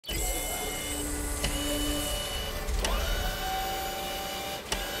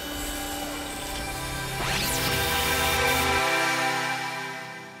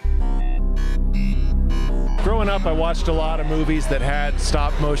up, I watched a lot of movies that had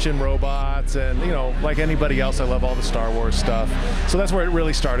stop-motion robots, and, you know, like anybody else, I love all the Star Wars stuff. So that's where it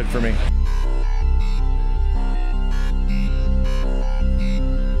really started for me.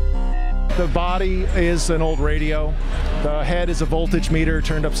 The body is an old radio. The head is a voltage meter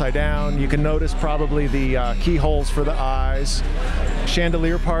turned upside down. You can notice probably the keyholes for the eyes,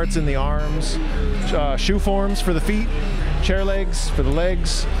 chandelier parts in the arms, shoe forms for the feet, chair legs for the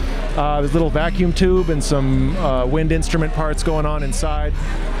legs. There's a little vacuum tube and some wind instrument parts going on inside.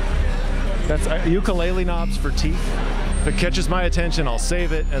 That's ukulele knobs for teeth. If it catches my attention, I'll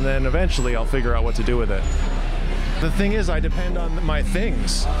save it, and then eventually I'll figure out what to do with it. The thing is, I depend on my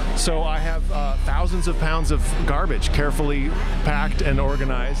things. So I have thousands of pounds of garbage carefully packed and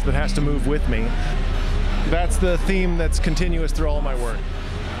organized that has to move with me. That's the theme that's continuous through all my work.